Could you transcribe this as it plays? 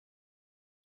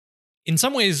in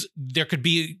some ways, there could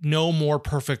be no more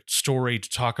perfect story to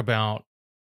talk about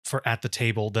for At the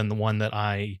Table than the one that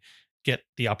I get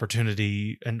the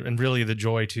opportunity and really the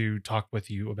joy to talk with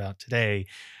you about today.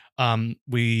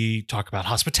 We talk about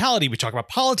hospitality, we talk about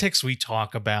politics, we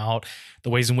talk about the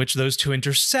ways in which those two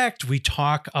intersect, we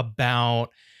talk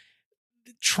about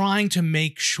trying to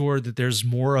make sure that there's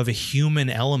more of a human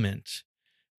element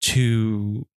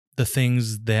to the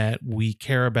things that we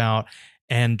care about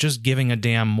and just giving a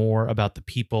damn more about the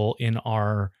people in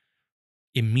our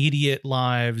immediate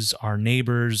lives, our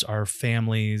neighbors, our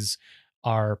families,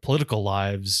 our political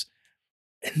lives.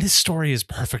 And this story is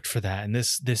perfect for that. And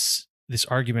this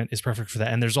argument is perfect for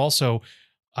that. And there's also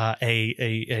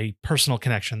a personal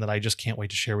connection that I just can't wait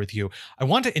to share with you. I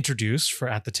want to introduce for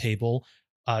At the Table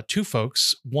two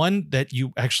folks, one that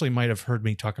you actually might have heard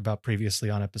me talk about previously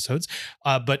on episodes.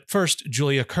 But first,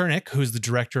 Julia Kernick, who's the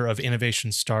Director of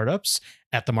Innovation Startups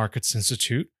at the Markets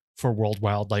Institute for World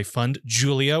Wildlife Fund.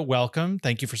 Julia, welcome.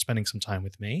 Thank you for spending some time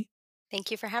with me.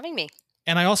 Thank you for having me.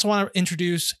 And I also want to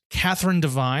introduce Catherine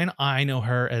Devine. I know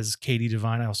her as Katie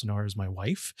Devine. I also know her as my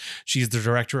wife. She's the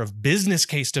Director of Business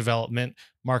Case Development,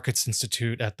 Markets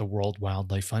Institute at the World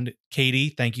Wildlife Fund. Katie,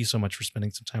 thank you so much for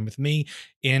spending some time with me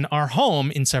in our home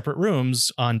in separate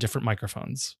rooms on different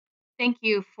microphones. Thank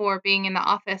you for being in the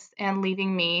office and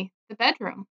leaving me the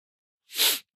bedroom.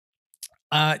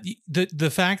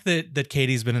 The fact that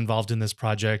Katie's been involved in this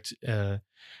project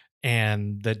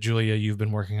and that Julia, you've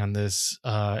been working on this,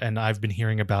 and I've been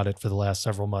hearing about it for the last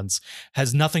several months,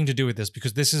 has nothing to do with this,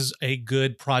 because this is a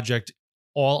good project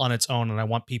all on its own, and I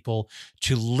want people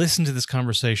to listen to this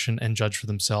conversation and judge for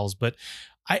themselves. But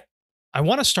I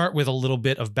want to start with a little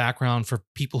bit of background for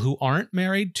people who aren't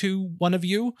married to one of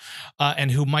you,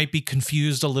 and who might be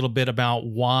confused a little bit about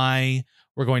why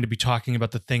we're going to be talking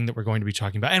about the thing that we're going to be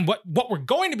talking about. And what we're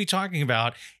going to be talking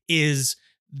about is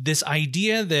this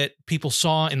idea that people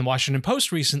saw in the Washington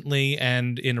Post recently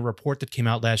and in a report that came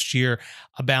out last year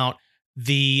about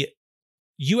the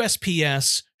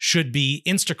USPS should be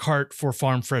Instacart for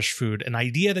farm fresh food, an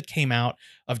idea that came out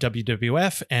of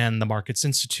WWF and the Markets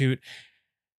Institute.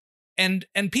 And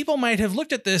people might have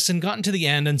looked at this and gotten to the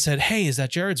end and said, hey, is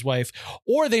that Jared's wife?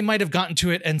 Or they might have gotten to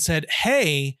it and said,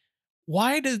 hey,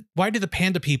 why do the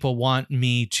panda people want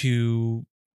me to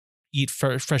eat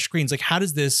fresh greens? Like, how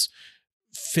does this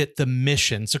fit the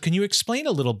mission? So can you explain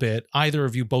a little bit, either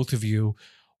of you, both of you,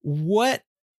 what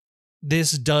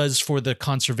this does for the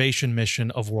conservation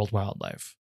mission of World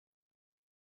Wildlife?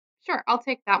 Sure, I'll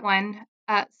take that one.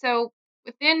 So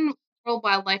within World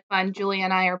Wildlife Fund, Julia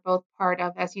and I are both part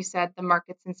of, as you said, the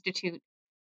Markets Institute.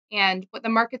 And what the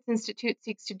Markets Institute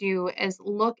seeks to do is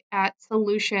look at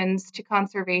solutions to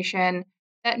conservation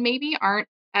that maybe aren't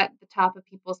at the top of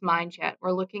people's minds yet.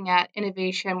 We're looking at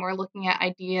innovation, we're looking at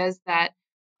ideas that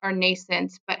are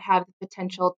nascent but have the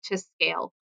potential to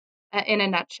scale, in a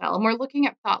nutshell. And we're looking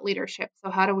at thought leadership. So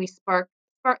how do we spark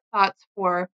thoughts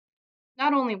for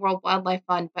not only World Wildlife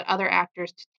Fund, but other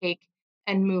actors to take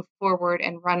and move forward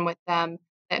and run with them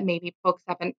that maybe folks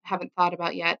haven't thought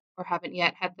about yet or haven't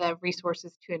yet had the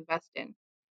resources to invest in.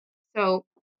 So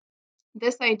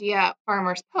this idea,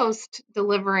 Farmers Post,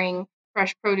 delivering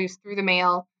fresh produce through the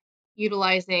mail,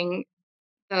 utilizing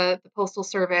the Postal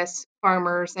Service,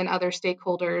 farmers, and other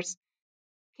stakeholders,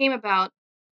 came about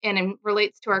and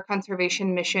relates to our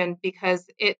conservation mission because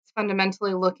it's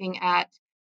fundamentally looking at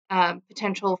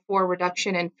potential for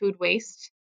reduction in food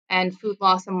waste, and food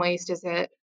loss and waste is a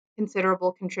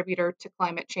considerable contributor to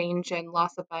climate change and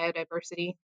loss of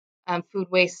biodiversity. Food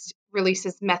waste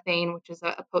releases methane, which is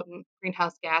a potent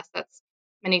greenhouse gas that's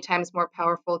many times more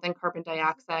powerful than carbon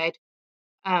dioxide.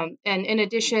 And in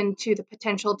addition to the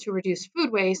potential to reduce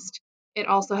food waste, it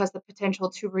also has the potential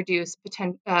to reduce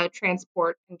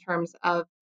transport in terms of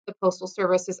the Postal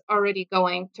Service is already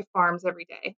going to farms every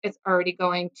day. It's already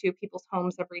going to people's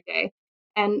homes every day.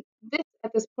 And this,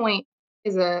 at this point,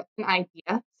 is an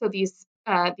idea. So these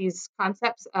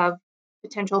concepts of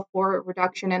potential for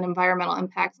reduction in environmental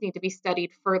impacts need to be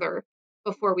studied further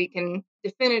before we can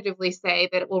definitively say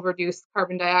that it will reduce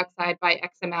carbon dioxide by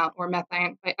X amount or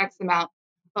methane by X amount.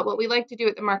 But what we like to do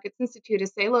at the Markets Institute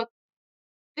is say, look,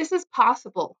 this is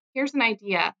possible. Here's an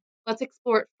idea. Let's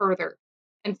explore it further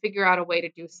and figure out a way to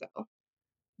do so.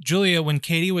 Julia, when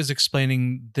Katie was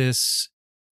explaining this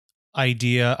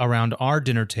idea around our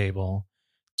dinner table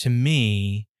to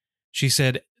me, she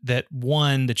said that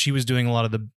one, that she was doing a lot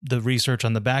of the research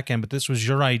on the back end, but this was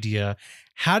your idea.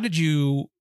 How did you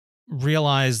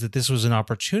realize that this was an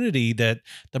opportunity that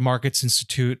the Markets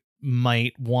Institute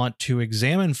might want to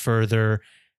examine further?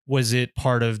 Was it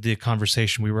part of the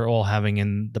conversation we were all having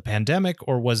in the pandemic,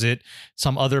 or was it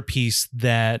some other piece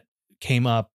that came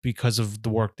up because of the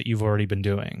work that you've already been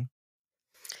doing?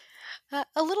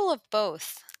 A little of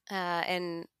both,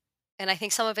 and I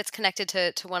think some of it's connected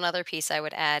to one other piece I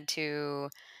would add to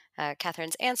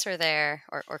Catherine's answer there,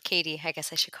 or Katie, I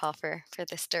guess I should call for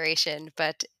this duration,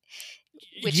 but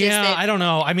which is Yeah, that I don't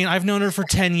know. I mean, I've known her for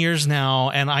 10 years now,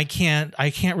 and I can't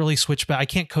really switch back. I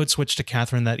can't code switch to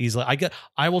Catherine that easily.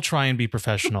 I will try and be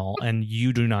professional, and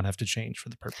you do not have to change for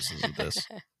the purposes of this.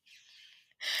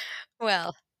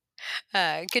 well,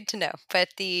 good to know. But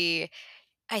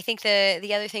I think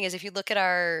the other thing is if you look at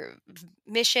our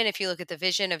mission, if you look at the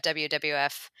vision of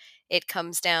WWF, it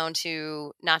comes down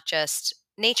to not just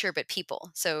nature but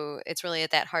people. So it's really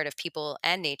at that heart of people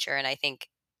and nature, and I think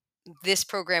this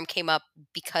program came up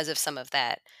because of some of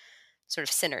that sort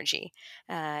of synergy.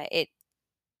 It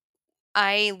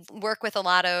I work with a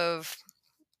lot of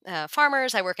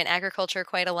farmers. I work in agriculture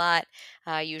quite a lot,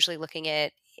 usually looking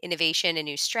at innovation and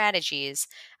new strategies.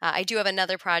 I do have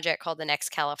another project called the Next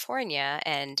California,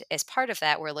 and as part of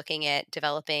that, we're looking at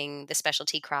developing the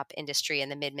specialty crop industry in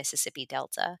the mid Mississippi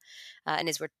Delta. And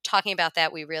as we're talking about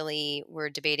that, we really were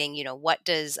debating, what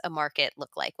does a market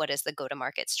look like? What is the go to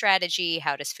market strategy?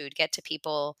 How does food get to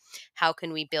people? How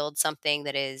can we build something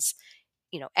that is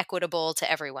equitable to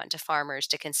everyone, to farmers,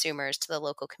 to consumers, to the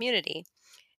local community?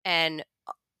 And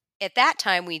at that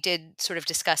time, we did sort of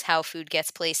discuss how food gets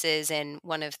places. And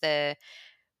one of the,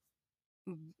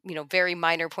 very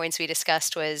minor points we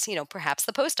discussed was, perhaps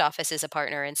the post office is a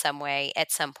partner in some way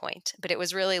at some point. But it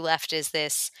was really left as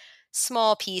this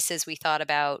small piece as we thought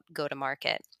about go to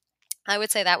market. I would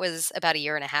say that was about a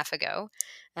year and a half ago.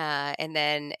 And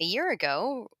then a year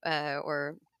ago,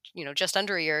 or, just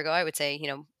under a year ago, I would say,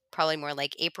 probably more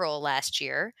like April last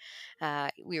year,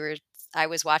 we were I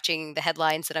was watching the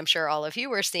headlines that I'm sure all of you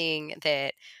were seeing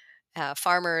that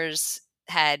farmers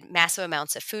had massive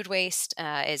amounts of food waste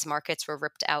as markets were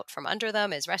ripped out from under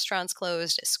them, as restaurants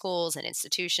closed, as schools and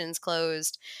institutions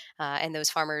closed, and those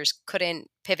farmers couldn't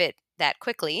pivot that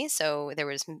quickly. So there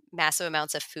was massive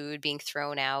amounts of food being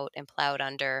thrown out and plowed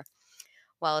under,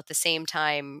 while at the same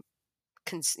time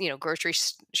grocery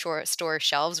store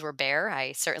shelves were bare.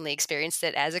 I certainly experienced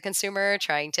it as a consumer,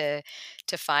 trying to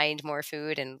find more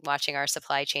food and watching our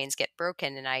supply chains get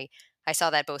broken. And I saw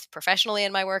that both professionally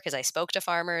in my work as I spoke to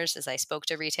farmers, as I spoke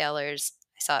to retailers.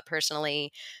 I saw it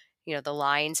personally, the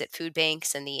lines at food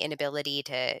banks and the inability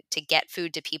to get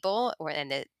food to people,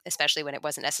 especially when it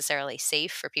wasn't necessarily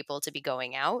safe for people to be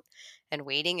going out and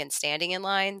waiting and standing in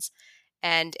lines.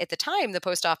 And at the time, the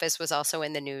post office was also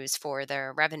in the news for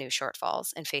their revenue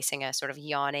shortfalls and facing a sort of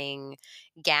yawning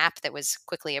gap that was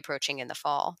quickly approaching in the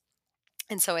fall.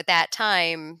 And so at that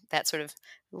time, that sort of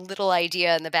little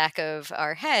idea in the back of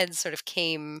our heads sort of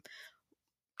came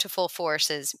to full force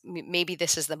as maybe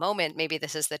this is the moment, maybe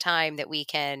this is the time that we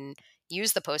can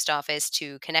use the post office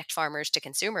to connect farmers to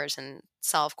consumers and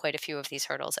solve quite a few of these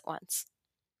hurdles at once.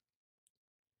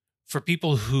 For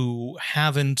people who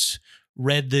haven't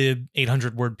read the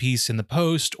 800-word piece in the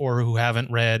Post, or who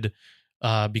haven't read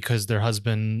because their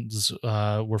husbands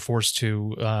were forced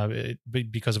to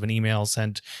because of an email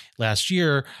sent last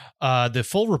year, the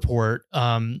full report.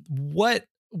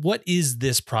 What is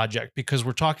this project? Because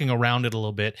we're talking around it a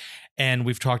little bit, and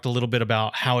we've talked a little bit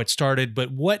about how it started.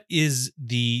 But what is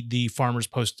the Farmers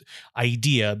Post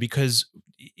idea? Because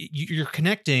you're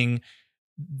connecting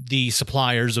the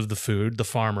suppliers of the food, the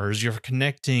farmers, you're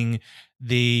connecting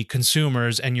the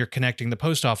consumers, and you're connecting the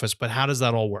post office. But how does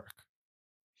that all work?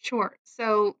 Sure.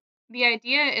 So the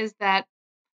idea is that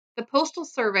the Postal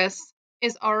Service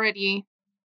is already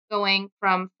going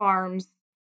from farms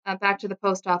back to the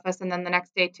post office and then the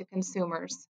next day to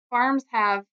consumers. Farms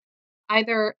have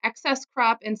either excess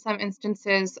crop in some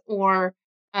instances, or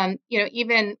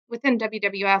even within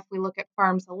WWF, we look at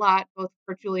farms a lot, both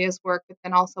for Julia's work, but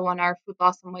then also on our food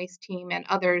loss and waste team and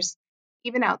others.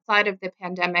 Even outside of the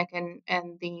pandemic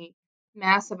and the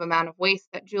massive amount of waste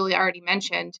that Julia already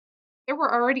mentioned, there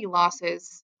were already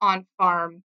losses on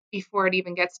farm before it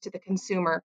even gets to the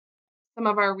consumer. Some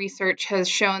of our research has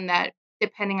shown that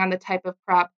depending on the type of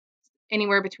crop,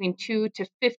 anywhere between 2 to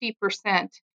 50%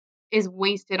 is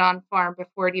wasted on farm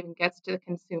before it even gets to the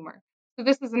consumer. So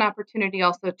this is an opportunity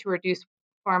also to reduce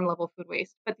farm level food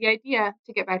waste. But the idea,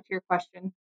 to get back to your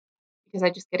question, because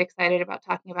I just get excited about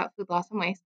talking about food loss and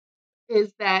waste,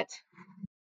 is that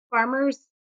farmers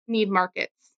need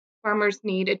markets. Farmers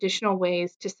need additional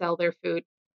ways to sell their food.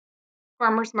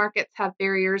 Farmers markets have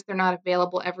barriers. They're not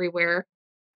available everywhere.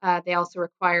 They also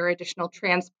require additional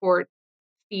transport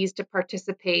fees to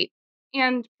participate.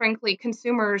 And frankly,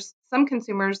 some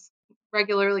consumers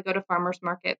regularly go to farmers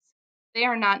markets. They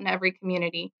are not in every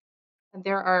community. And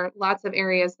there are lots of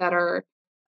areas that are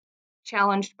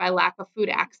challenged by lack of food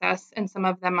access, and some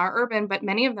of them are urban, but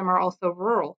many of them are also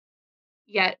rural.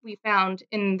 Yet we found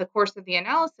in the course of the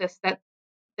analysis that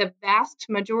the vast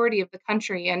majority of the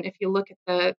country, and if you look at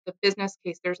the business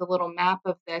case, there's a little map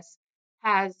of this,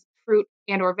 has fruit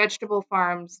and or vegetable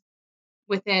farms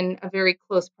within a very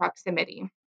close proximity.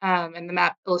 And the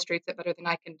map illustrates it better than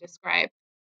I can describe.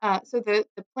 So the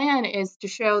plan is to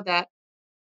show that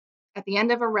at the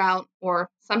end of a route or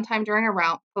sometime during a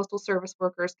route, Postal Service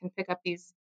workers can pick up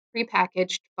these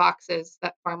prepackaged boxes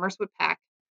that farmers would pick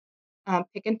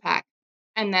and pack.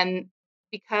 And then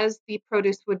because the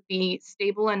produce would be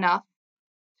stable enough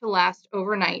to last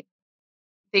overnight,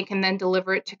 they can then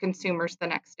deliver it to consumers the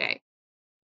next day.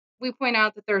 We point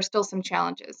out that there are still some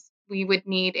challenges. We would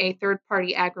need a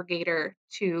third-party aggregator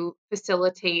to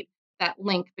facilitate that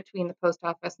link between the post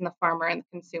office and the farmer and the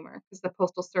consumer, because the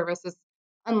Postal Service is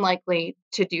unlikely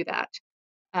to do that.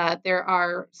 There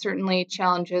are certainly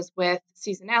challenges with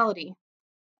seasonality,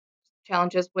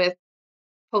 challenges with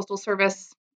Postal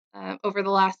Service over the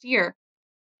last year.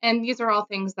 And these are all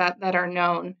things that are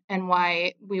known, and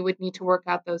why we would need to work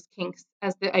out those kinks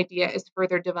as the idea is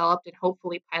further developed and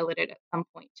hopefully piloted at some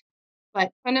point.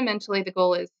 But fundamentally, the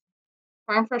goal is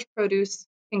farm fresh produce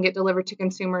can get delivered to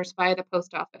consumers via the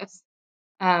post office.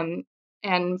 And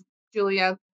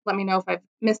Julia, let me know if I've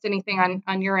missed anything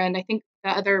on your end. I think the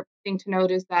other thing to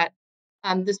note is that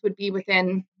this would be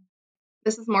within,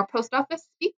 this is more post office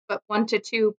speak, but 1 to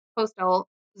 2 postal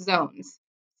zones.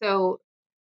 So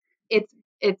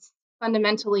it's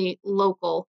fundamentally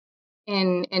local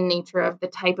in nature of the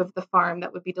type of the farm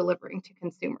that would be delivering to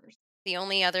consumers. The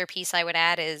only other piece I would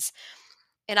add is,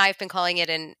 and I've been calling it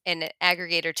an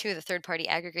aggregator too, the third-party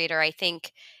aggregator. I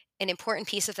think an important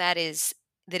piece of that is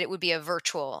that it would be a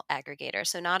virtual aggregator,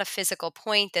 so not a physical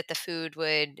point that the food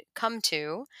would come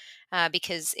to,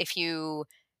 because if you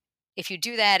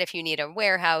do that, if you need a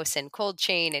warehouse and cold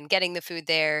chain and getting the food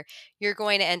there, you're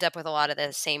going to end up with a lot of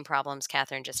the same problems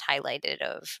Catherine just highlighted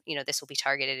of, this will be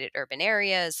targeted at urban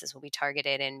areas, this will be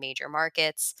targeted in major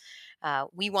markets.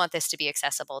 We want this to be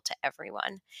accessible to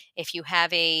everyone. If you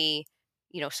have a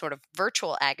sort of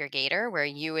virtual aggregator where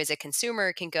you as a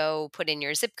consumer can go put in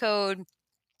your zip code,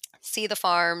 see the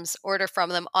farms, order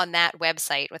from them on that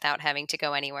website without having to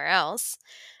go anywhere else,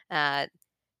 that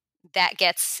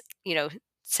gets,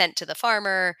 sent to the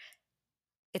farmer.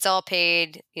 It's all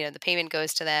paid, the payment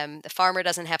goes to them. The farmer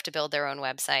doesn't have to build their own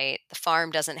website. The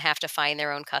farm doesn't have to find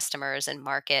their own customers and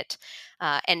market.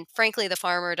 And frankly, the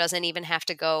farmer doesn't even have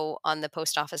to go on the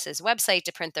post office's website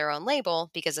to print their own label,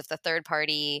 because if the third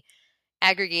party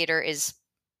aggregator is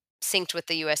synced with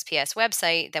the USPS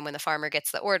website, then when the farmer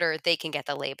gets the order, they can get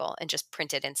the label and just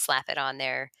print it and slap it on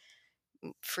their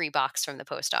free box from the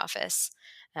post office,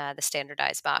 the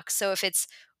standardized box. So if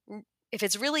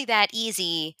it's really that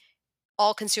easy,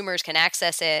 all consumers can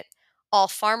access it. All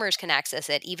farmers can access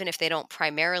it, even if they don't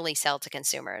primarily sell to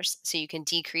consumers. So you can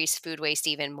decrease food waste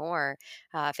even more.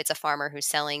 If it's a farmer who's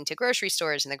selling to grocery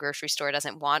stores and the grocery store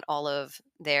doesn't want all of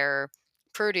their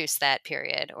produce that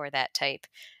period or that type,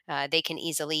 they can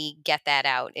easily get that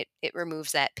out. It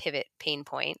removes that pivot pain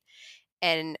point.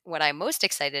 And what I'm most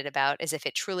excited about is if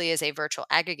it truly is a virtual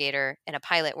aggregator and a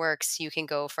pilot works, you can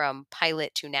go from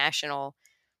pilot to national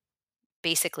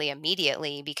basically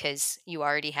immediately, because you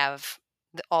already have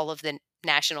all of the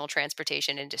national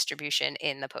transportation and distribution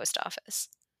in the post office.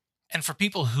 And for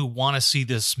people who want to see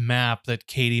this map that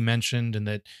Katie mentioned and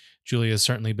that Julia has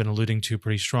certainly been alluding to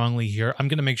pretty strongly here, I'm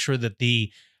going to make sure that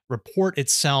the report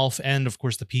itself and, of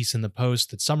course, the piece in the Post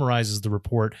that summarizes the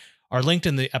report are linked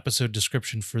in the episode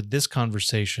description for this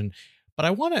conversation. But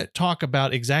I want to talk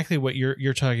about exactly what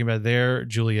you're talking about there,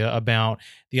 Julia, about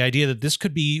the idea that this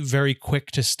could be very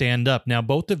quick to stand up. Now,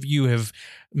 both of you have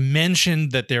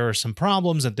mentioned that there are some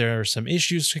problems, that there are some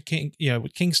issues with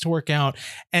kinks to work out,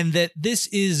 and that this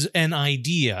is an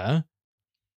idea.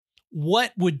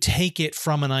 What would take it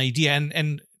from an idea?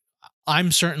 And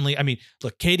I'm certainly,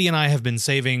 look, Katie and I have been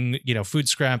saving, food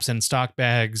scraps and stock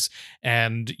bags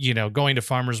and, going to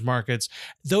farmers markets.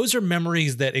 Those are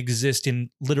memories that exist in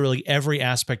literally every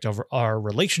aspect of our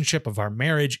relationship, of our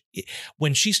marriage.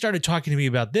 When she started talking to me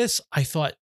about this, I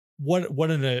thought, what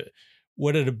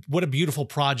a beautiful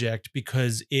project,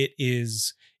 because it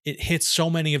hits so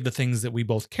many of the things that we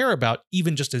both care about,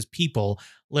 even just as people,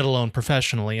 let alone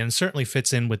professionally, and certainly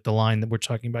fits in with the line that we're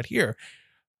talking about here.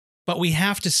 But we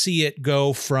have to see it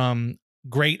go from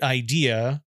great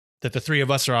idea that the three of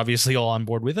us are obviously all on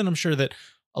board with, and I'm sure that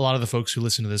a lot of the folks who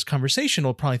listen to this conversation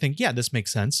will probably think, yeah, this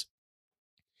makes sense,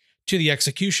 to the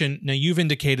execution. Now, you've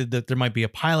indicated that there might be a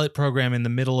pilot program in the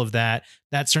middle of that.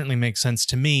 That certainly makes sense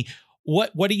to me.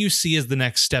 what do you see as the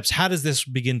next steps? How does this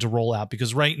begin to roll out?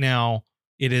 Because right now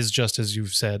it is just, as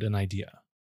you've said, an idea.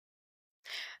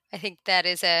 I think that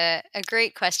is a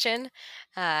great question.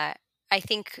 I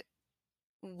think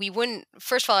we wouldn't,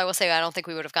 first of all, I will say I don't think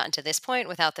we would have gotten to this point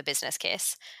without the business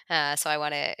case. So I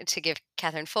want to give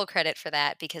Catherine full credit for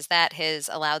that, because that has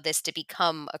allowed this to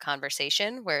become a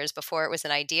conversation, whereas before it was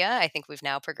an idea. I think we've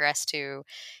now progressed to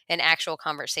an actual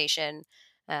conversation,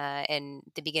 and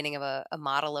the beginning of a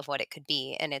model of what it could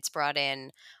be. And it's brought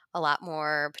in a lot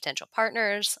more potential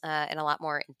partners, and a lot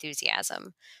more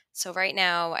enthusiasm. So right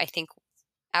now, I think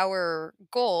our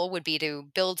goal would be to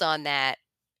build on that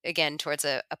again towards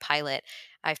a pilot.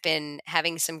 I've been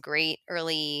having some great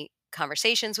early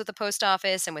conversations with the post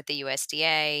office and with the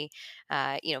USDA,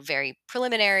 very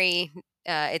preliminary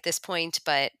at this point,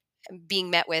 but being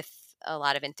met with a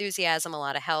lot of enthusiasm, a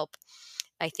lot of help.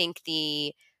 I think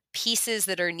the pieces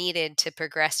that are needed to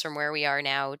progress from where we are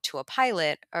now to a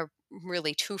pilot are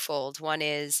really twofold. One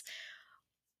is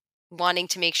wanting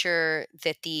to make sure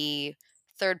that the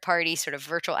third party sort of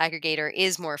virtual aggregator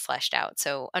is more fleshed out.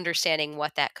 So understanding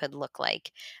what that could look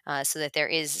like, so that there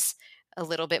is a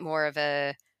little bit more of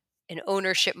an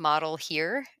ownership model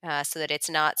here, so that it's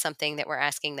not something that we're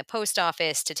asking the post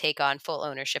office to take on full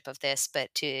ownership of this,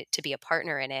 but to be a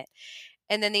partner in it.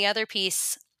 And then the other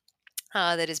piece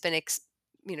that has been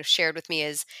shared with me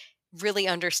is really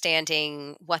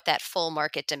understanding what that full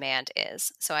market demand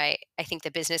is. So I think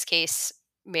the business case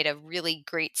made a really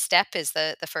great step is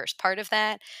the first part of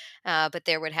that, but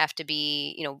there would have to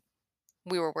be,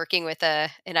 we were working with an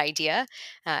idea.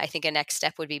 I think a next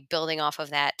step would be building off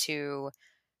of that to,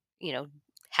 you know,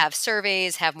 have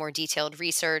surveys, have more detailed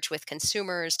research with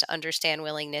consumers to understand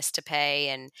willingness to pay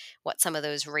and what some of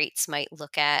those rates might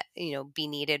look at, be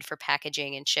needed for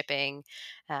packaging and shipping,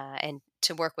 and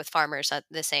to work with farmers at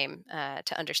the same,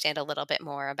 to understand a little bit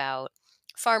more about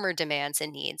farmer demands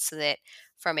and needs, so that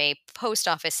from a post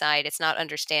office side, it's not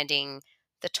understanding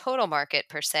the total market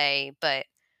per se, but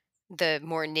the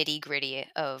more nitty gritty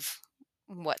of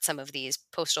what some of these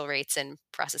postal rates and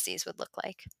processes would look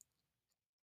like.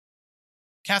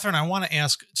 Catherine, I want to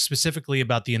ask specifically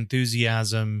about the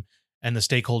enthusiasm and the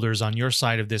stakeholders on your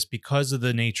side of this because of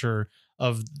the nature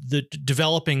of the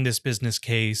developing this business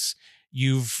case.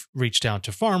 You've reached out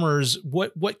to farmers.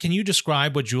 What can you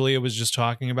describe what Julia was just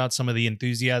talking about? Some of the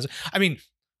enthusiasm. I mean,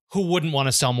 who wouldn't want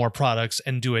to sell more products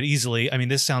and do it easily? I mean,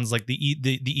 this sounds like the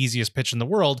easiest pitch in the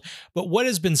world. But what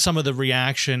has been some of the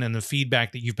reaction and the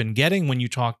feedback that you've been getting when you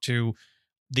talk to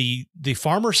the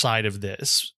farmer side of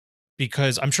this?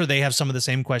 Because I'm sure they have some of the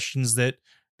same questions that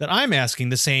I'm asking,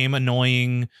 the same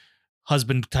annoying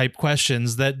husband type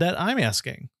questions that I'm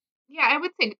asking. Yeah, I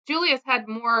would say Julia's had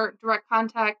more direct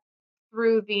contact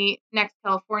through the Next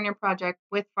California project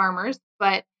with farmers,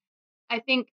 but I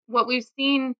think what we've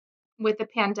seen with the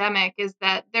pandemic is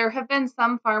that there have been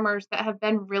some farmers that have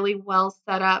been really well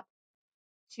set up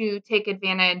to take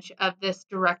advantage of this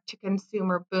direct to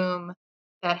consumer boom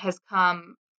that has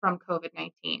come from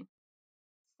COVID-19.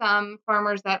 Some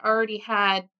farmers that already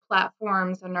had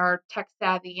platforms and are tech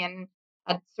savvy and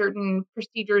had certain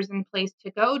procedures in place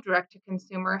to go direct to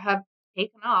consumer have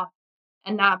taken off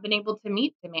and not been able to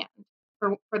meet demand.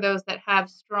 For those that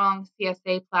have strong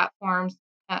CSA platforms,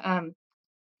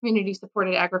 community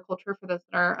supported agriculture, for those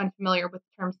that are unfamiliar with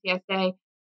the term CSA,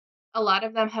 a lot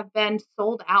of them have been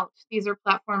sold out. These are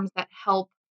platforms that help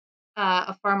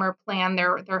a farmer plan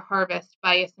their harvest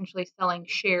by essentially selling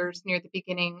shares near the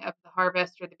beginning of the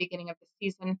harvest or the beginning of the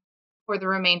season for the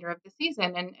remainder of the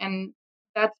season, and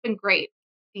that's been great.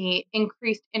 The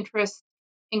increased interest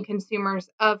in consumers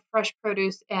of fresh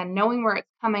produce and knowing where it's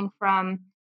coming from,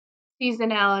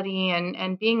 seasonality,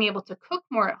 and being able to cook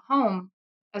more at home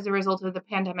as a result of the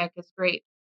pandemic is great.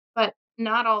 But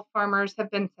not all farmers have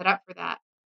been set up for that,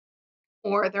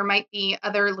 or there might be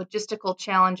other logistical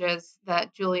challenges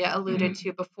that Julia alluded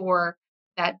to before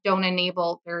that don't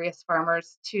enable various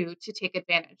farmers to take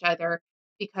advantage, either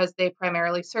because they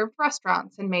primarily serve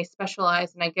restaurants and may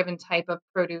specialize in a given type of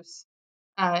produce,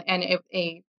 and if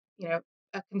a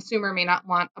consumer may not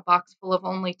want a box full of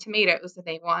only tomatoes, and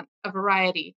they want a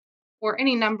variety, or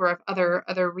any number of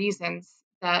other reasons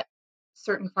that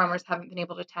certain farmers haven't been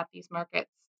able to tap these markets.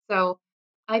 So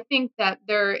I think that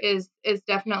there is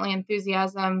definitely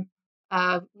enthusiasm,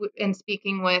 in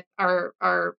speaking with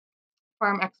our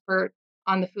farm expert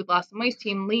on the food loss and waste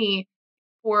team, Lee.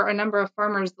 For a number of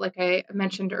farmers, like I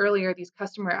mentioned earlier, these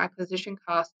customer acquisition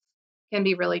costs can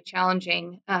be really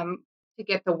challenging, to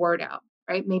get the word out,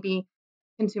 right? Maybe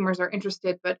consumers are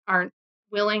interested but aren't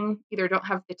willing, either don't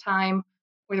have the time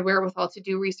or the wherewithal to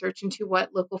do research into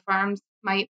what local farms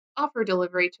might offer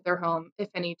delivery to their home, if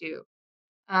any do.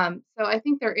 So I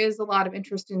think there is a lot of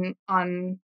interest in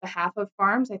on behalf of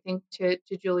farms. I think to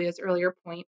Julia's earlier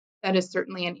point, that is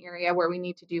certainly an area where we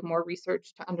need to do more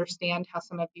research to understand how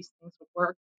some of these things would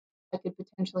work. I could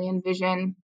potentially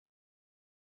envision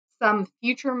some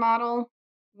future model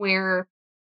where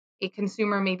a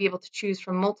consumer may be able to choose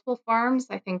from multiple farms.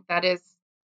 I think that is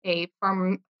a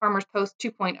farmers post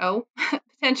 2.0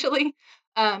 potentially.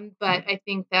 But I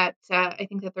think that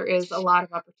there is a lot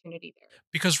of opportunity there.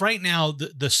 Because right now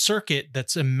the circuit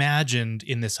that's imagined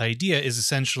in this idea is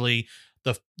essentially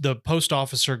the post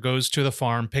officer goes to the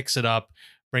farm, picks it up,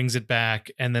 brings it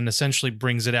back, and then essentially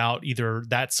brings it out either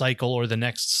that cycle or the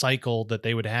next cycle that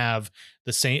they would have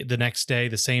the next day,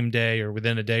 the same day, or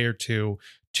within a day or two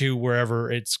to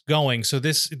wherever it's going. So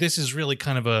this is really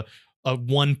kind of a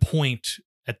one point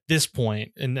at this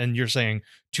point, and you're saying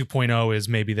 2.0 is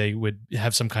maybe they would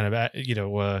have some kind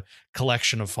of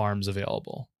collection of farms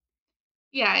available.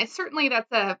 Yeah, certainly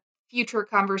that's a future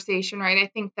conversation, right? I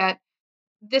think that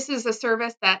this is a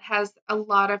service that has a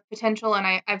lot of potential,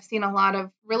 and I've seen a lot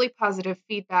of really positive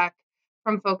feedback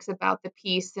from folks about the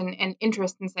piece and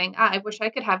interest in saying, I wish I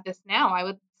could have this now. I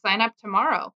would sign up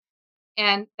tomorrow.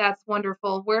 And that's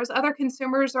wonderful. Whereas other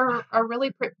consumers are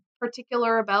really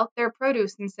particular about their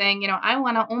produce and saying, I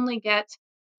want to only get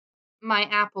my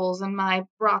apples and my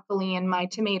broccoli and my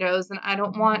tomatoes, and I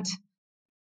don't want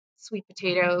sweet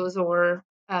potatoes or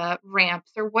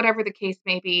ramps or whatever the case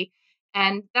may be.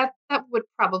 And that would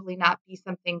probably not be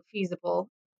something feasible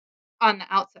on the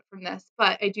outset from this.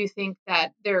 But I do think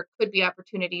that there could be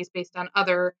opportunities based on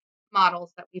other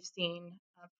models that we've seen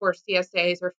for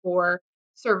CSAs or for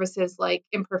services like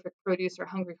Imperfect Produce or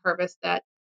Hungry Harvest that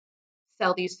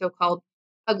sell these so-called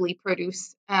ugly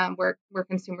produce, where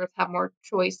consumers have more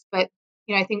choice. But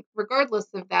I think regardless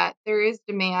of that, there is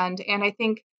demand, and I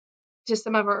think to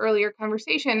some of our earlier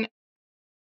conversation,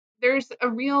 there's a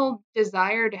real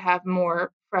desire to have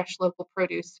more fresh local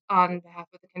produce on behalf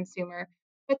of the consumer,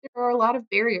 but there are a lot of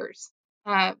barriers.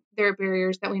 There are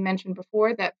barriers that we mentioned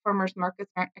before that farmers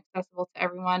markets aren't accessible to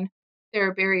everyone. There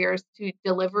are barriers to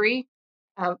delivery.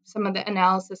 Some of the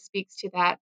analysis speaks to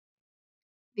that.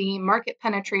 The market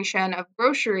penetration of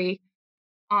grocery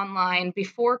online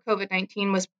before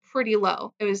COVID-19 was pretty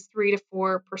low. It was 3 to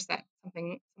 4%,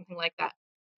 something like that.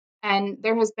 And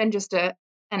there has been just an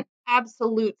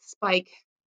absolute spike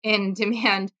in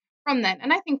demand from that.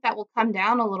 And I think that will come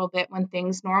down a little bit when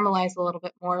things normalize a little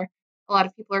bit more. A lot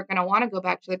of people are going to want to go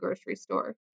back to the grocery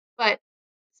store. But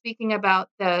speaking about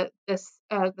the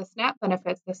SNAP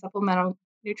benefits, the Supplemental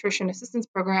Nutrition Assistance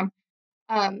Program,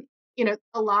 um,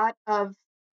 a lot of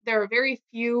there are very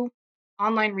few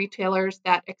online retailers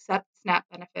that accept SNAP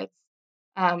benefits.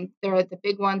 There are the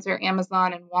big ones are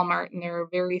Amazon and Walmart, and there are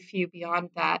very few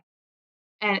beyond that.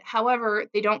 And however,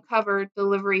 they don't cover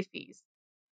delivery fees.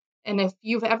 And if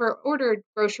you've ever ordered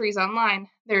groceries online,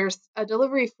 there's a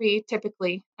delivery fee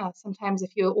typically. Sometimes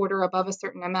if you order above a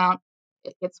certain amount,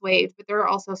 it gets waived. But there are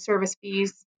also service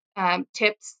fees,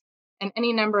 tips, and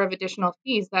any number of additional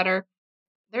fees that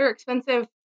they're expensive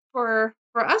for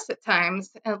us at times,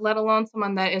 let alone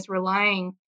someone that is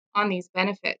relying on these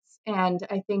benefits. And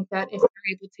I think that if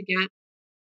we're able to get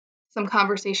some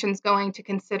conversations going to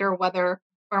consider whether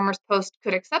Farmers Post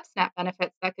could accept SNAP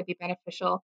benefits, that could be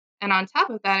beneficial. And on top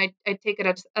of that, I'd take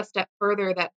it a step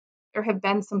further that there have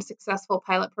been some successful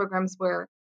pilot programs where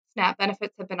SNAP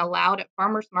benefits have been allowed at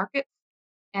farmers markets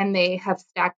and they have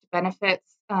stacked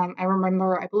benefits.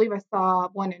 I believe I saw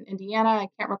one in Indiana. I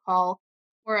can't recall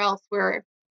where else, where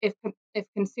if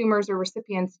consumers or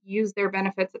recipients use their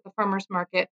benefits at the farmers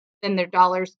market, then their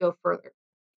dollars go further.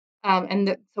 And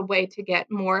that's a way to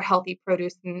get more healthy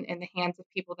produce in the hands of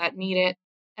people that need it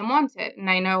and want it. And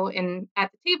I know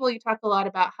at the table you talked a lot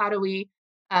about how do we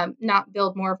not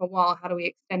build more of a wall? How do we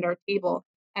extend our table?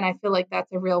 And I feel like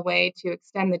that's a real way to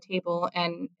extend the table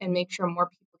and make sure more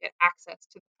people get access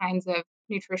to the kinds of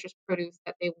nutritious produce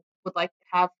that they would like to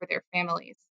have for their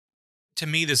families. To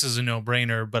me, this is a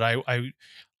no-brainer, but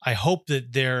I hope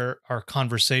that there are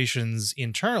conversations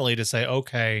internally to say,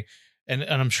 okay, and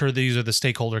I'm sure these are the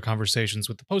stakeholder conversations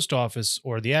with the post office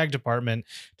or the ag department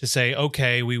to say,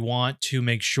 okay, we want to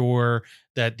make sure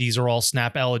that these are all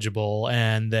SNAP eligible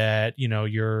and that,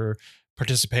 your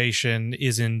participation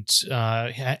isn't,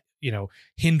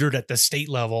 hindered at the state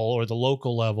level or the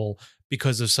local level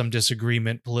because of some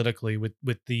disagreement politically with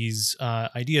these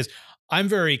ideas. I'm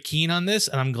very keen on this,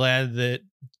 and I'm glad that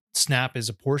SNAP is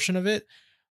a portion of it.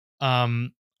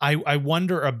 I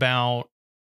wonder about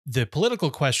the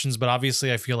political questions, but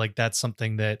obviously I feel like that's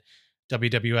something that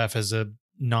WWF as a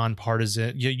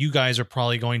nonpartisan, you guys are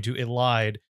probably going to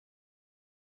elide.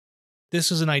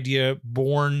 This is an idea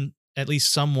born at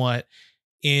least somewhat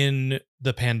in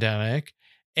the pandemic,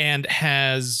 and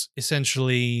has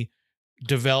essentially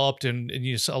developed, and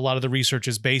a lot of the research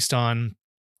is based on,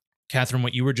 Catherine,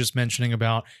 what you were just mentioning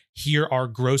about, here are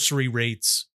grocery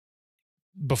rates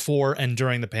before and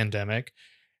during the pandemic.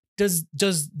 Does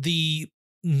the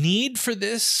need for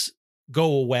this go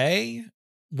away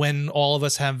when all of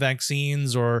us have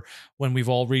vaccines, or when we've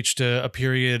all reached a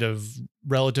period of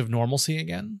relative normalcy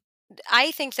again?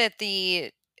 I think that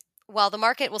while the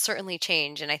market will certainly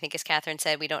change, and I think, as Catherine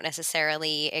said, we don't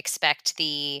necessarily expect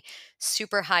the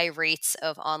super high rates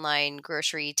of online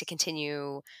grocery to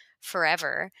continue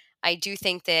forever. I do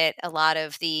think that a lot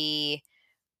of the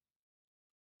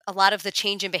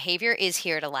change in behavior is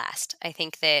here to last. I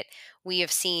think that we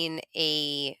have seen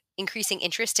a increasing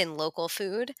interest in local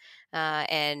food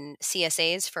and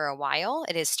CSAs for a while.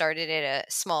 It has started at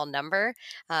a small number,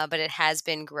 but it has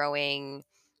been growing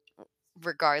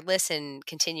regardless and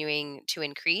continuing to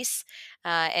increase.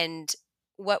 And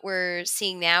what we're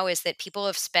seeing now is that people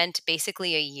have spent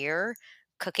basically a year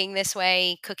cooking this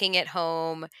way, cooking at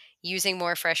home, using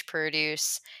more fresh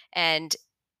produce, and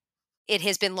it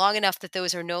has been long enough that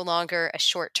those are no longer a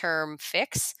short-term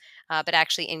fix, but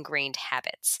actually ingrained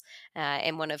habits.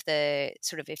 And one of the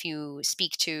sort of, if you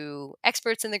speak to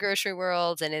experts in the grocery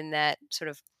world and in that sort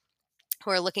of, who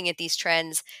are looking at these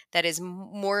trends, that is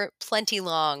more plenty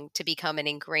long to become an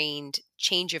ingrained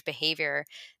change of behavior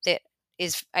that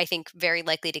is, I think, very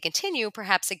likely to continue,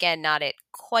 perhaps again, not at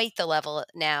quite the level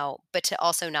now, but to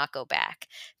also not go back,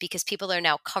 because people are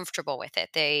now comfortable with it.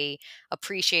 They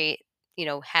appreciate,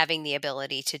 having the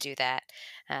ability to do that.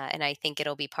 And I think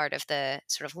it'll be part of the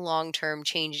sort of long-term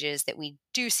changes that we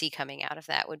do see coming out of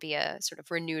that, would be a sort of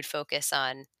renewed focus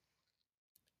on,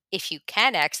 if you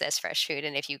can access fresh food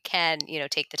and if you can,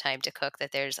 take the time to cook,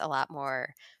 that there's a lot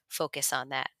more focus on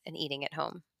that and eating at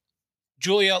home.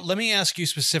 Julia, let me ask you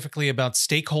specifically about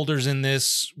stakeholders in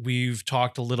this. We've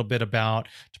talked a little bit about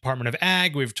Department of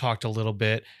Ag. We've talked a little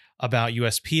bit about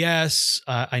USPS.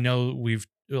 I know we've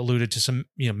alluded to some,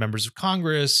 members of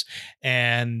Congress,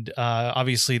 and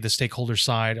obviously the stakeholder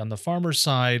side on the farmer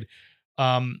side.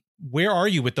 Where are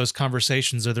you with those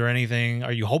conversations?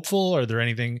 Are you hopeful? Are there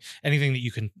anything that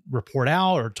you can report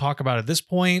out or talk about at this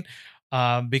point?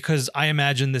 Because I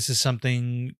imagine this is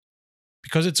something,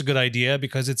 because it's a good idea,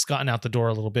 because it's gotten out the door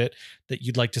a little bit, that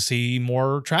you'd like to see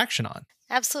more traction on.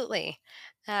 Absolutely.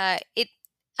 It.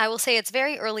 I will say it's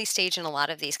very early stage in a lot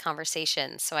of these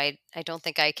conversations, so I don't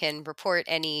think I can report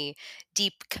any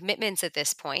deep commitments at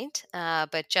this point.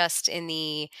 But just in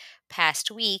the past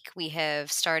week, we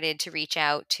have started to reach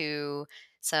out to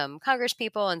some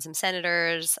congresspeople and some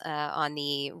senators on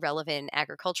the relevant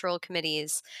agricultural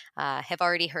committees. Have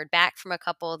already heard back from a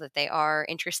couple that they are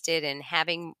interested in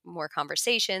having more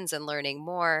conversations and learning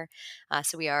more.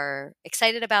 So we are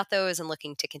excited about those and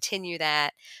looking to continue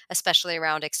that, especially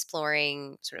around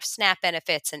exploring sort of SNAP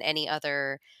benefits and any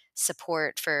other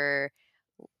support for,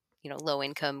 low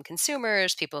income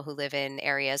consumers, people who live in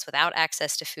areas without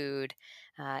access to food,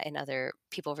 and other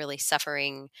people really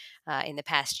suffering in the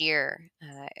past year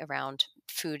around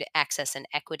food access and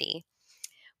equity.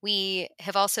 We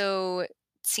have also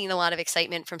seen a lot of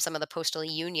excitement from some of the postal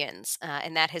unions,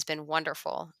 and that has been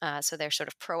wonderful. So their sort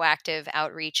of proactive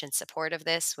outreach and support of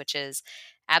this, which is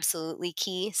absolutely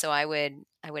key. So I would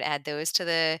add those to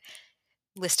the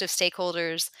list of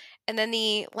stakeholders. And then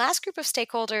the last group of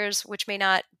stakeholders, which may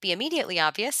not be immediately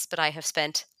obvious, but I have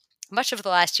spent much of the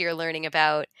last year learning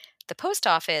about the post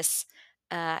office.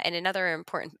 And another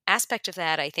important aspect of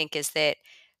that, I think, is that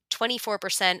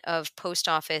 24% of post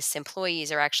office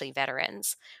employees are actually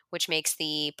veterans, which makes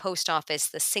the post office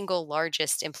the single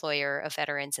largest employer of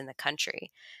veterans in the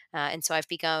country. And so I've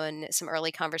begun some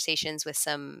early conversations with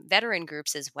some veteran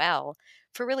groups as well,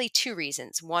 for really two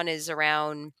reasons. One is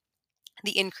around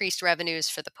the increased revenues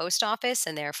for the post office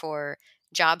and therefore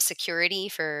job security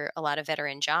for a lot of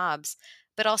veteran jobs,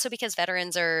 but also because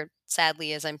veterans are,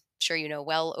 sadly, as I'm sure you know,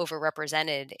 well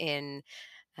overrepresented in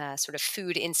sort of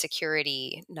food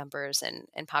insecurity numbers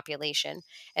and population.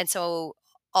 And so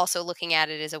also looking at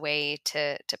it as a way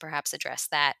to perhaps address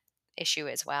that issue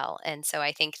as well. And so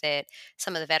I think that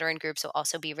some of the veteran groups will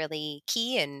also be really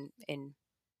key in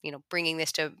bringing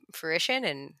this to fruition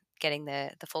and getting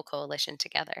the full coalition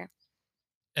together.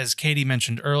 As Katie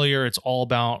mentioned earlier, it's all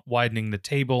about widening the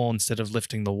table instead of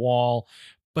lifting the wall.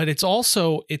 But it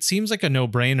seems like a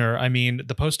no-brainer. I mean,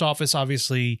 the post office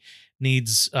obviously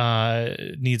needs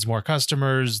more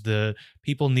customers. The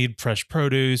people need fresh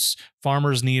produce.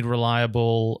 Farmers need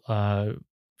reliable,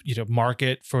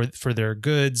 market for their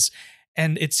goods.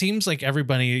 And it seems like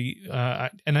everybody,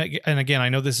 and again, I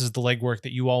know this is the legwork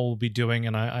that you all will be doing,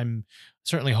 and I'm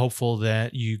certainly hopeful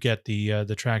that you get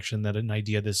the traction that an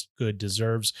idea this good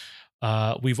deserves.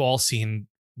 We've all seen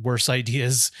worse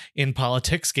ideas in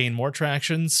politics gain more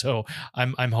traction, so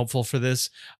I'm hopeful for this.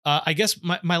 I guess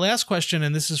my last question,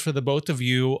 and this is for the both of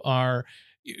you, are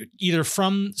either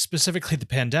from specifically the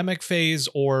pandemic phase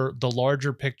or the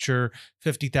larger picture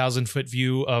 50,000-foot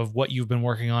view of what you've been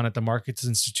working on at the Markets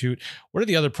Institute. What are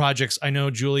the other projects? I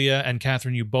know Julia and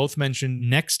Catherine, you both mentioned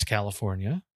Next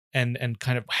California and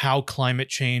kind of how climate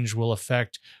change will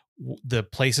affect the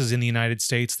places in the United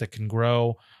States that can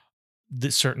grow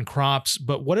the certain crops.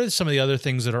 But what are some of the other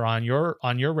things that are on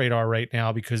your radar right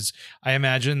now? Because I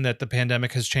imagine that the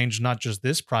pandemic has changed not just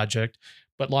this project,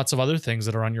 but lots of other things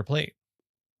that are on your plate.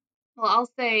 Well,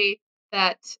 I'll say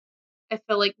that I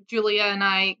feel like Julia and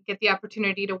I get the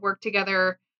opportunity to work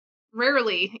together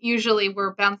rarely. Usually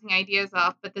we're bouncing ideas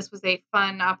off, but this was a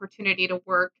fun opportunity to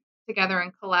work together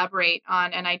and collaborate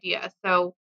on an idea.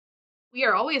 So we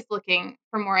are always looking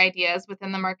for more ideas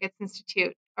within the Markets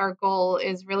Institute. Our goal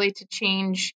is really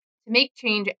to make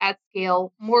change at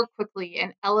scale more quickly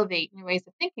and elevate new ways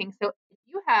of thinking. So if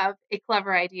you have a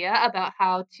clever idea about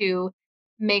how to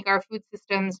make our food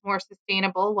systems more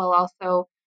sustainable while also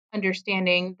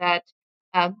understanding that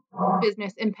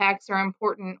business impacts are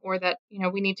important, or that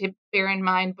we need to bear in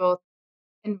mind both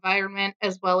environment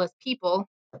as well as people,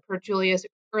 per Julia's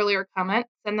earlier comment,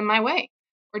 send them my way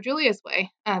or Julia's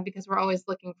way, because we're always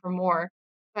looking for more.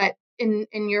 But in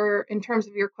terms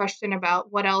of your question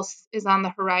about what else is on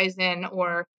the horizon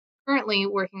or currently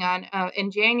working on, in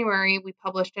January we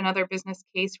published another business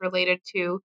case related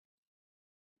to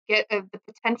the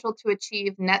potential to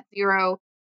achieve net zero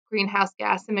greenhouse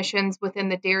gas emissions within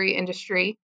the dairy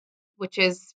industry, which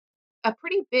is a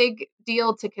pretty big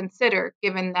deal to consider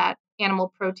given that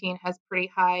animal protein has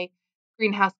pretty high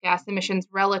greenhouse gas emissions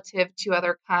relative to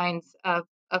other kinds of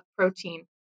protein.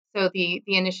 So the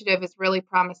initiative is really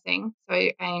promising. So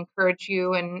I encourage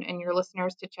you and your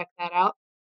listeners to check that out.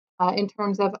 In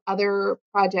terms of other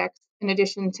projects, in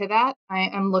addition to that, I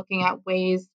am looking at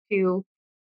ways to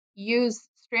use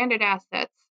stranded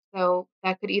assets. So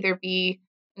that could either be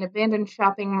an abandoned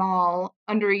shopping mall,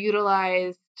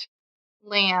 underutilized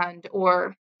land,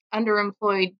 or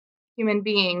underemployed human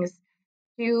beings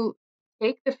to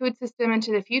take the food system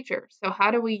into the future. So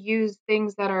how do we use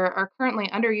things that are currently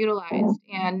underutilized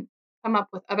and come up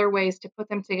with other ways to put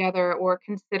them together or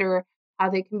consider how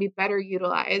they can be better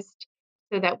utilized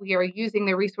so that we are using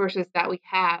the resources that we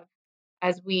have,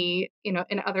 as we, in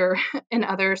other in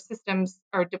other systems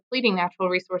are depleting natural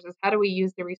resources. How do we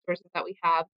use the resources that we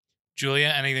have?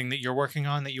 Julia, anything that you're working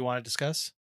on that you want to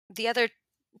discuss? The other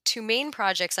two main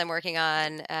projects I'm working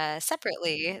on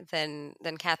separately than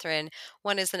Catherine.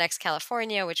 One is the Next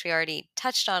California, which we already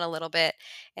touched on a little bit,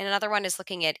 and another one is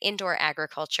looking at indoor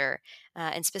agriculture.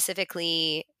 And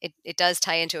specifically, it does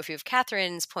tie into a few of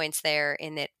Catherine's points there,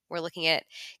 in that we're looking at,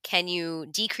 can you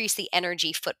decrease the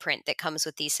energy footprint that comes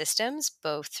with these systems,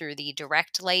 both through the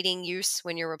direct lighting use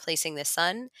when you're replacing the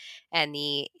sun and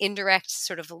the indirect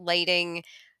sort of lighting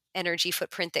energy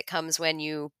footprint that comes when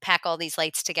you pack all these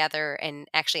lights together and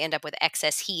actually end up with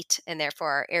excess heat and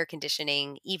therefore air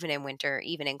conditioning, even in winter,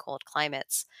 even in cold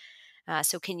climates.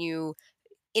 So, can you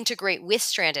integrate with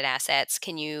stranded assets?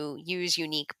 Can you use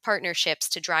unique partnerships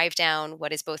to drive down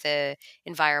what is both a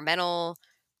environmental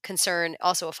concern,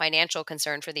 also a financial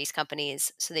concern for these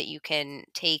companies, so that you can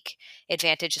take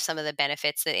advantage of some of the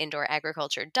benefits that indoor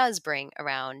agriculture does bring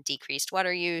around decreased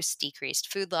water use,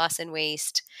 decreased food loss and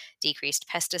waste, decreased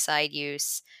pesticide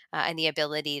use, and the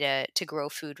ability to grow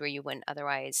food where you wouldn't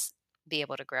otherwise be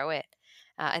able to grow it.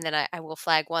 And then I will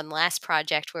flag one last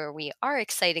project where we are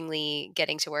excitingly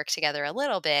getting to work together a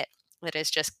little bit, that is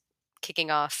just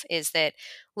kicking off, is that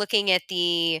looking at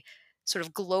the sort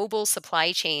of global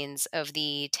supply chains of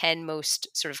the 10 most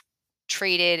sort of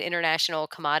traded international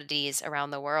commodities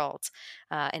around the world,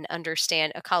 and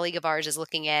understand, a colleague of ours is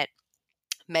looking at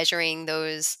measuring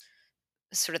those,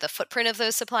 sort of the footprint of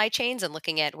those supply chains, and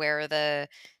looking at where are the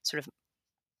sort of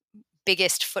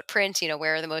biggest footprint,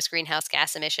 where are the most greenhouse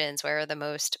gas emissions, where are the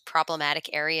most problematic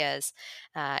areas.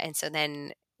 And so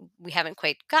then we haven't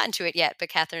quite gotten to it yet, but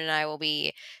Catherine and I will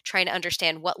be trying to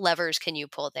understand, what levers can you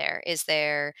pull there? Is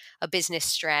there a business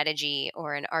strategy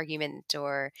or an argument,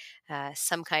 or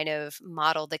some kind of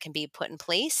model that can be put in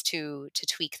place to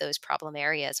tweak those problem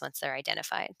areas once they're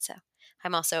identified? So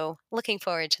I'm also looking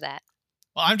forward to that.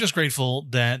 Well, I'm just grateful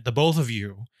that the both of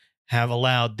you have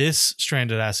allowed this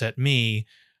stranded asset, me,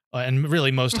 and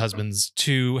really most husbands,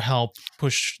 to help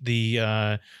push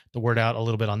the word out a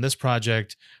little bit on this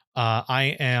project.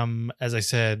 I am, as I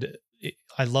said,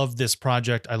 I love this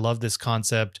project. I love this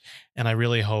concept, and I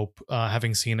really hope,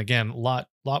 having seen again lot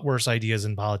worse ideas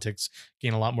in politics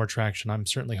gain a lot more traction. I'm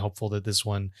certainly hopeful that this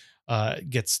one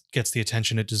gets the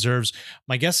attention it deserves.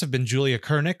 My guests have been Julia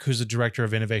Kernick, who's the director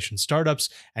of innovation startups,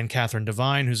 and Catherine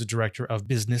Devine, who's a director of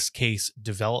business case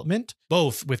development,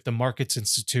 both with the Markets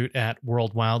Institute at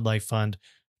World Wildlife Fund.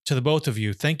 To the both of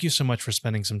you, thank you so much for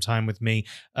spending some time with me.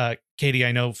 Katie,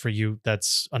 I know for you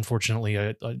that's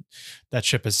unfortunately that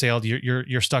ship has sailed.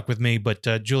 You're stuck with me, but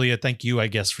Julia, thank you, I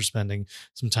guess, for spending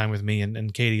some time with me,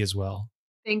 and Katie as well.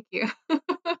 Thank you.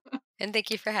 And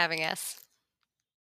thank you for having us.